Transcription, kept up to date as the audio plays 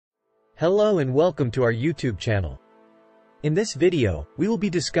Hello and welcome to our YouTube channel. In this video, we will be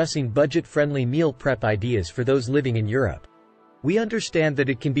discussing budget-friendly meal prep ideas for those living in Europe. We understand that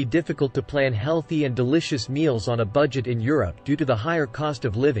it can be difficult to plan healthy and delicious meals on a budget in Europe due to the higher cost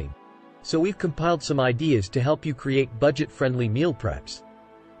of living. So we've compiled some ideas to help you create budget-friendly meal preps.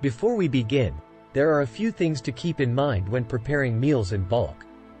 Before we begin, there are a few things to keep in mind when preparing meals in bulk.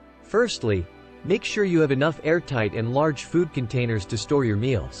 Firstly, make sure you have enough airtight and large food containers to store your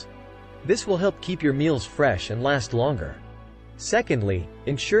meals. This will help keep your meals fresh and last longer. Secondly,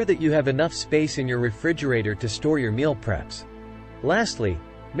 ensure that you have enough space in your refrigerator to store your meal preps. Lastly,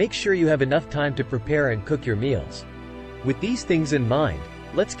 make sure you have enough time to prepare and cook your meals. With these things in mind,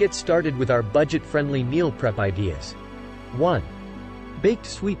 let's get started with our budget-friendly meal prep ideas. 1. Baked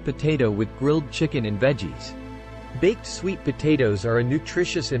sweet potato with grilled chicken and veggies. Baked sweet potatoes are a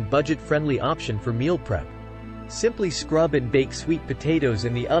nutritious and budget-friendly option for meal prep. Simply scrub and bake sweet potatoes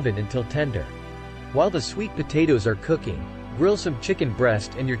in the oven until tender. While the sweet potatoes are cooking, grill some chicken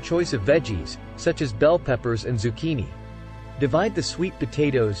breast and your choice of veggies, such as bell peppers and zucchini. Divide the sweet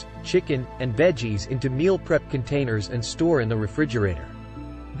potatoes, chicken, and veggies into meal prep containers and store in the refrigerator.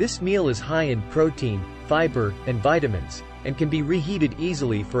 This meal is high in protein, fiber, and vitamins, and can be reheated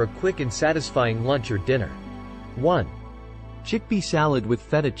easily for a quick and satisfying lunch or dinner. 1. Chickpea salad with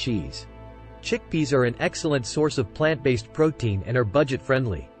feta cheese. Chickpeas are an excellent source of plant-based protein and are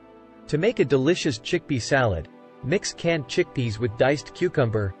budget-friendly. To make a delicious chickpea salad, mix canned chickpeas with diced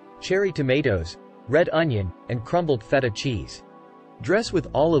cucumber, cherry tomatoes, red onion, and crumbled feta cheese. Dress with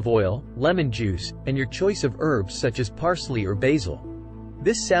olive oil, lemon juice, and your choice of herbs such as parsley or basil.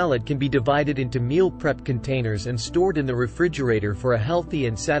 This salad can be divided into meal prep containers and stored in the refrigerator for a healthy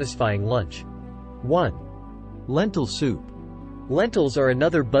and satisfying lunch. 1. Lentil soup. Lentils are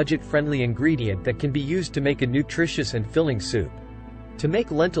another budget-friendly ingredient that can be used to make a nutritious and filling soup. To make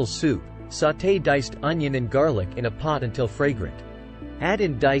lentil soup, sauté diced onion and garlic in a pot until fragrant. Add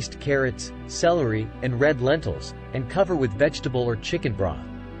in diced carrots, celery, and red lentils, and cover with vegetable or chicken broth.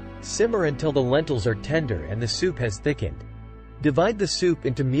 Simmer until the lentils are tender and the soup has thickened. Divide the soup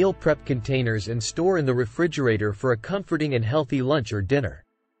into meal prep containers and store in the refrigerator for a comforting and healthy lunch or dinner.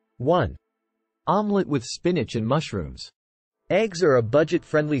 1. Omelette with spinach and mushrooms. Eggs are a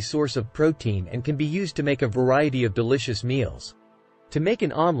budget-friendly source of protein and can be used to make a variety of delicious meals. To make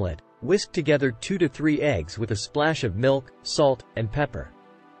an omelette, whisk together 2 to 3 eggs with a splash of milk, salt, and pepper.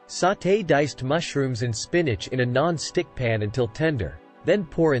 Sauté diced mushrooms and spinach in a non-stick pan until tender, then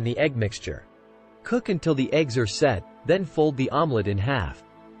pour in the egg mixture. Cook until the eggs are set, then fold the omelette in half.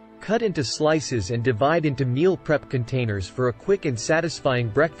 Cut into slices and divide into meal prep containers for a quick and satisfying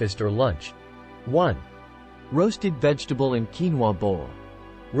breakfast or lunch. 1. Roasted vegetable and quinoa bowl.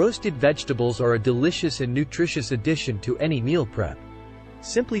 Roasted vegetables are a delicious and nutritious addition to any meal prep.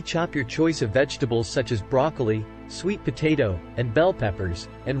 Simply chop your choice of vegetables such as broccoli, sweet potato, and bell peppers,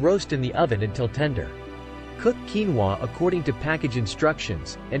 and roast in the oven until tender. Cook quinoa according to package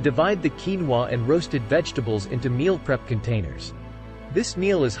instructions, and divide the quinoa and roasted vegetables into meal prep containers. This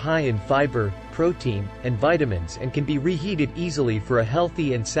meal is high in fiber, protein, and vitamins and can be reheated easily for a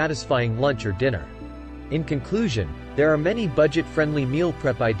healthy and satisfying lunch or dinner. In conclusion, there are many budget-friendly meal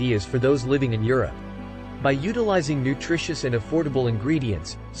prep ideas for those living in Europe. By utilizing nutritious and affordable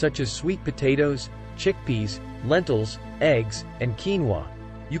ingredients, such as sweet potatoes, chickpeas, lentils, eggs, and quinoa,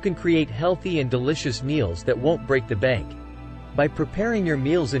 you can create healthy and delicious meals that won't break the bank. By preparing your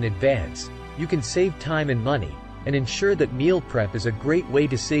meals in advance, you can save time and money, and ensure that meal prep is a great way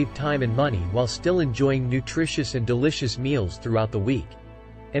to save time and money while still enjoying nutritious and delicious meals throughout the week.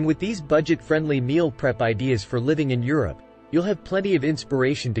 And with these budget-friendly meal prep ideas for living in Europe, you'll have plenty of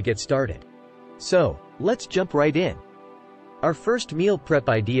inspiration to get started. So, let's jump right in. Our first meal prep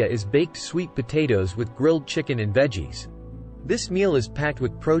idea is baked sweet potatoes with grilled chicken and veggies. This meal is packed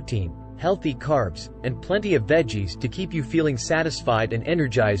with protein, healthy carbs, and plenty of veggies to keep you feeling satisfied and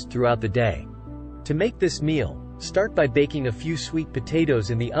energized throughout the day. To make this meal, start by baking a few sweet potatoes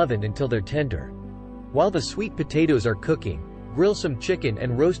in the oven until they're tender. While the sweet potatoes are cooking, grill some chicken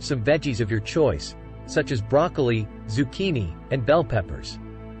and roast some veggies of your choice, such as broccoli, zucchini, and bell peppers.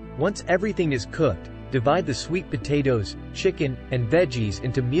 Once everything is cooked, divide the sweet potatoes, chicken, and veggies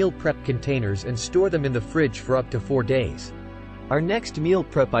into meal prep containers and store them in the fridge for up to 4 days. Our next meal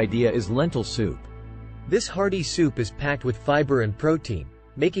prep idea is lentil soup. This hearty soup is packed with fiber and protein,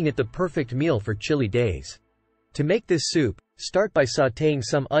 making it the perfect meal for chilly days. To make this soup, start by sautéing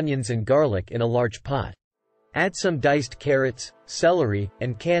some onions and garlic in a large pot. Add some diced carrots, celery,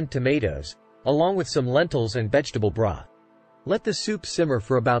 and canned tomatoes, along with some lentils and vegetable broth. Let the soup simmer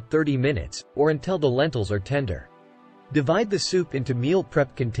for about 30 minutes, or until the lentils are tender. Divide the soup into meal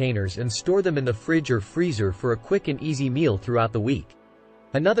prep containers and store them in the fridge or freezer for a quick and easy meal throughout the week.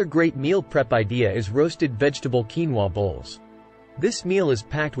 Another great meal prep idea is roasted vegetable quinoa bowls. This meal is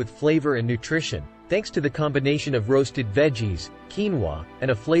packed with flavor and nutrition, thanks to the combination of roasted veggies, quinoa,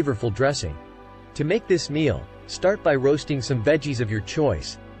 and a flavorful dressing. To make this meal, start by roasting some veggies of your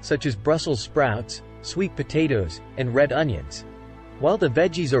choice, such as Brussels sprouts, sweet potatoes, and red onions. While the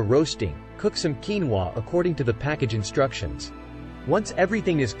veggies are roasting, cook some quinoa according to the package instructions. Once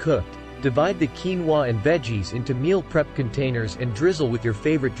everything is cooked, divide the quinoa and veggies into meal prep containers and drizzle with your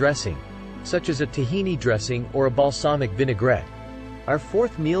favorite dressing, such as a tahini dressing or a balsamic vinaigrette. Our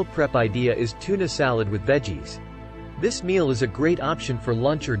fourth meal prep idea is tuna salad with veggies. This meal is a great option for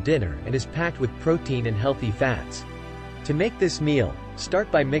lunch or dinner and is packed with protein and healthy fats. To make this meal,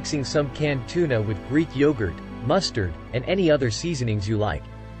 start by mixing some canned tuna with Greek yogurt, mustard, and any other seasonings you like.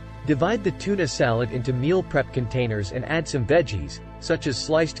 Divide the tuna salad into meal prep containers and add some veggies, such as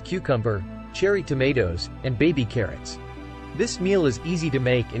sliced cucumber, cherry tomatoes, and baby carrots. This meal is easy to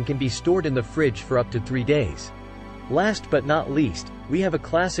make and can be stored in the fridge for up to 3 days. Last but not least, we have a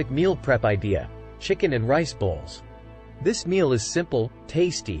classic meal prep idea: chicken and rice bowls. This meal is simple,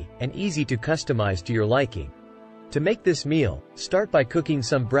 tasty, and easy to customize to your liking. To make this meal, start by cooking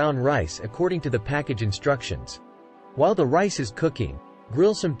some brown rice according to the package instructions. While the rice is cooking,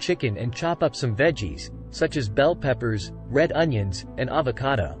 grill some chicken and chop up some veggies, such as bell peppers, red onions, and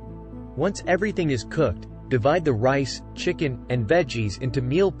avocado. Once everything is cooked, divide the rice, chicken, and veggies into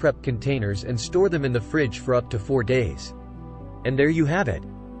meal prep containers and store them in the fridge for up to 4 days. And there you have it.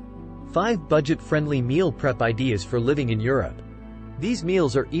 5 budget-friendly meal prep ideas for living in Europe. These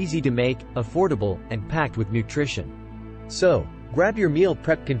meals are easy to make, affordable, and packed with nutrition. So, grab your meal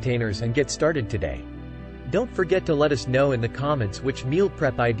prep containers and get started today. Don't forget to let us know in the comments which meal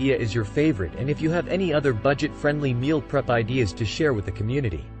prep idea is your favorite and if you have any other budget-friendly meal prep ideas to share with the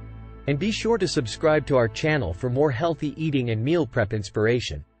community. And be sure to subscribe to our channel for more healthy eating and meal prep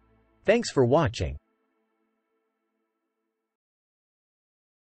inspiration. Thanks for watching.